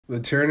The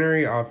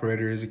ternary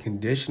operator is a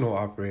conditional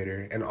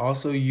operator and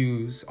also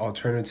used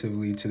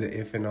alternatively to the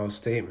if and else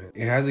statement.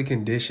 It has a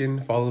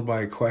condition followed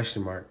by a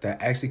question mark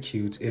that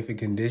executes if a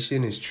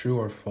condition is true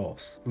or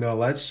false. Now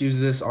let's use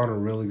this on a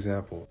real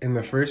example. In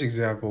the first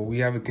example, we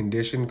have a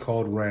condition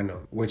called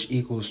random, which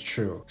equals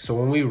true. So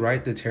when we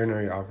write the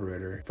ternary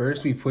operator,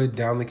 first we put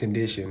down the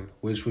condition,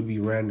 which would be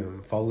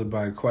random, followed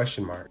by a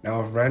question mark.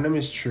 Now if random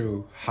is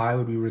true, hi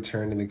would be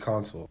returned in the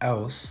console,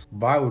 else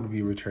bye would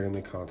be returned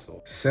in the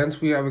console.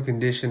 Since we have a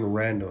condition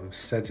random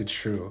set to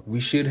true, we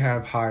should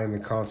have hi in the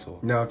console.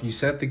 Now if you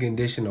set the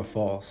condition to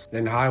false,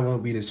 then hi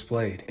won't be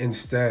displayed.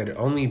 Instead,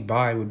 only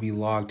bye would be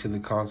logged to the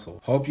console.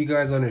 Hope you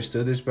guys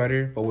understood this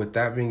better, but with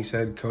that being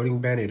said, coding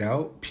bandit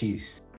out, peace.